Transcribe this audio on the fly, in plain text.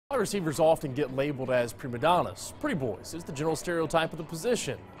receivers often get labeled as prima donnas. Pretty boys is the general stereotype of the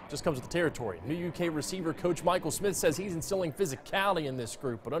position. Just comes with the territory. New UK receiver coach Michael Smith says he's instilling physicality in this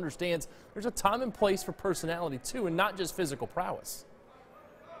group, but understands there's a time and place for personality too, and not just physical prowess.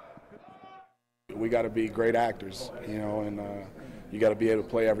 We got to be great actors, you know, and you got to be able to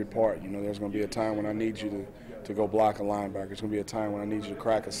play every part. You know, there's going to be a time when I need you to go block a linebacker. There's going to be a time when I need you to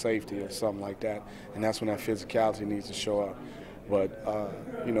crack a safety or something like that, and that's when that physicality needs to show up. But,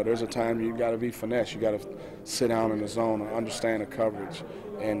 you know, there's a time you got to be finesse. You got to sit down in the zone and understand the coverage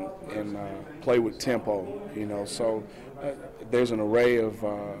and play with tempo, you know. So there's an array of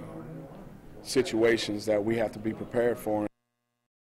situations that we have to be prepared for.